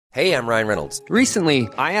Hey, I'm Ryan Reynolds. Recently,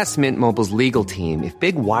 I asked Mint Mobile's legal team if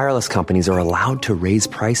big wireless companies are allowed to raise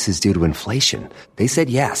prices due to inflation. They said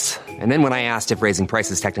yes. And then when I asked if raising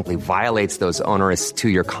prices technically violates those onerous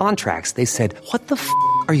two-year contracts, they said, "What the f***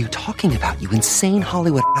 are you talking about, you insane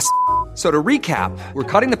Hollywood ass?" So to recap, we're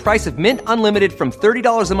cutting the price of Mint Unlimited from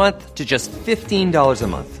 $30 a month to just $15 a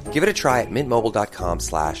month. Give it a try at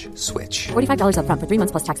mintmobile.com/switch. $45 up front for 3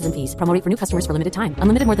 months plus taxes and fees. Promo rate for new customers for limited time.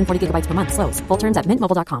 Unlimited more than 40 gigabytes per month. Slows full terms at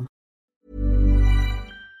mintmobile.com.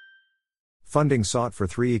 Funding sought for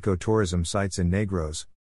 3 ecotourism sites in Negros,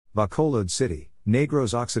 Bacolod City.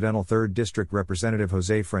 Negros Occidental 3rd District Representative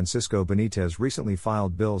Jose Francisco Benitez recently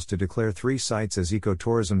filed bills to declare 3 sites as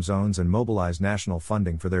ecotourism zones and mobilize national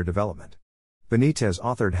funding for their development. Benitez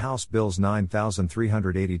authored House Bills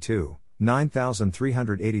 9382,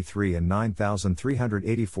 9383 and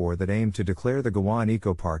 9384 that aim to declare the Gawan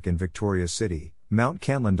Eco Park in Victoria City, Mount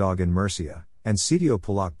Canlandog in Murcia, and Sitio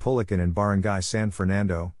Pulak Pulican in Barangay San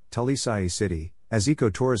Fernando, Talisay City, as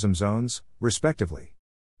ecotourism zones, respectively.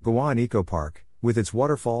 Gawan Eco Park, with its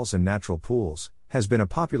waterfalls and natural pools, has been a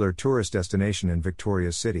popular tourist destination in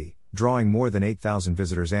Victoria City, drawing more than 8,000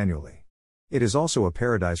 visitors annually. It is also a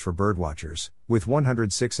paradise for birdwatchers, with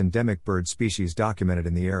 106 endemic bird species documented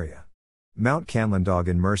in the area. Mount Canlandog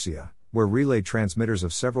in Murcia, where relay transmitters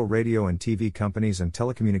of several radio and TV companies and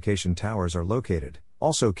telecommunication towers are located,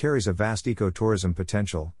 also carries a vast ecotourism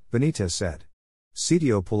potential, Benitez said.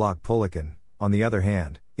 Sitio Pulak Pulican, on the other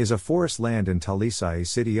hand, is a forest land in Talisay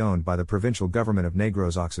City owned by the provincial government of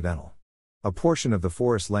Negros Occidental. A portion of the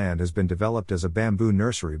forest land has been developed as a bamboo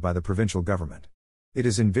nursery by the provincial government. It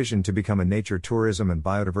is envisioned to become a nature tourism and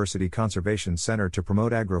biodiversity conservation center to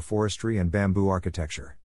promote agroforestry and bamboo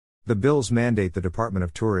architecture. The bills mandate the Department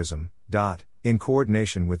of Tourism, in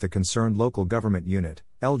coordination with the concerned local government unit,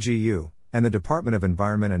 LGU, and the Department of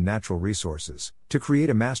Environment and Natural Resources, to create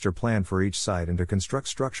a master plan for each site and to construct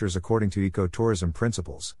structures according to ecotourism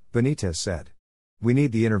principles, Benitez said. We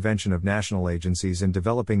need the intervention of national agencies in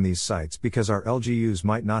developing these sites because our LGUs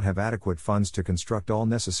might not have adequate funds to construct all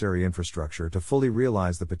necessary infrastructure to fully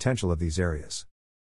realize the potential of these areas.